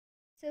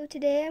So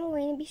today I'm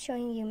going to be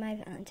showing you my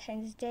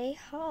Valentine's Day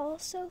haul,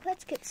 so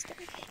let's get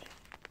started.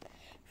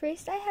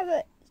 First I have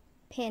a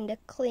panda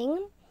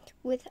cling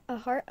with a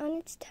heart on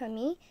its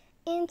tummy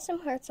and some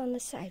hearts on the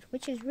side,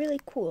 which is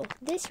really cool.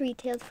 This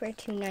retailed for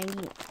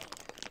 $2.99.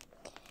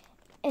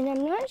 And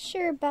I'm not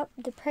sure about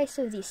the price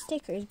of these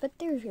stickers, but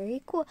they're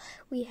very cool.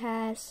 We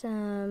have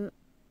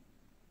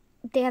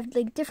they have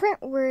like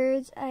different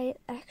words. I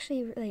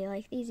actually really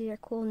like these. These are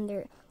cool,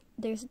 and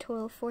there's a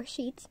total of 4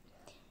 sheets.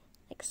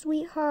 Like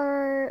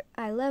sweetheart,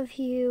 I love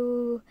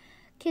you,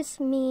 kiss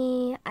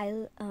me,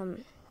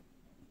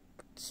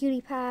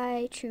 cutie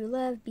pie, true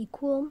love, be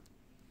cool.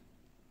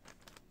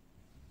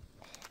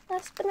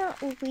 Last but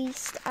not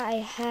least, I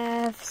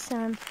have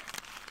some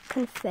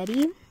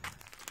confetti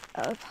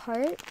of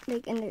heart,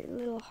 like in their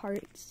little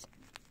hearts.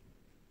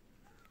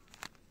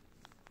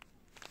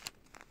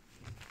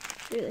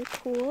 Really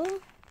cool.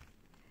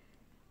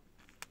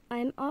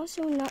 I'm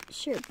also not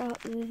sure about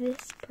this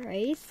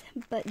price,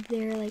 but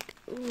they're like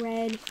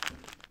red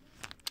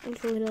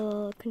with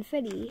little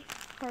confetti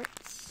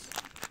hearts.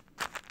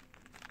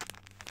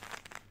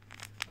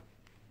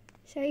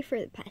 Sorry for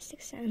the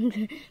plastic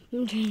sound.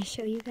 I'm trying to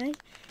show you guys.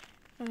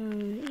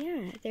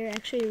 Yeah, they're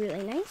actually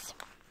really nice.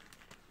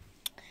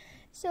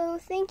 So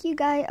thank you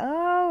guys.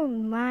 Oh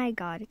my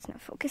god, it's not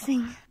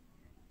focusing.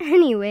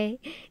 Anyway,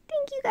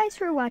 thank you guys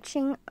for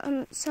watching.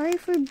 Sorry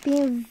for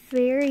being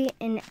very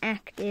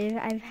inactive.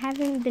 I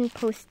haven't been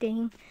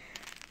posting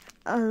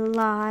a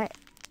lot,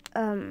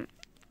 and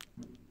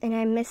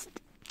I missed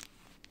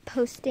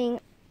posting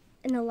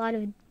in a lot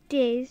of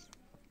days.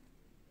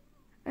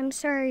 I'm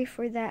sorry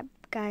for that,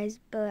 guys,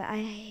 but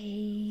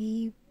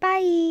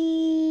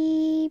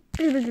bye.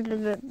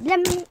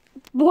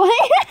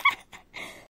 What?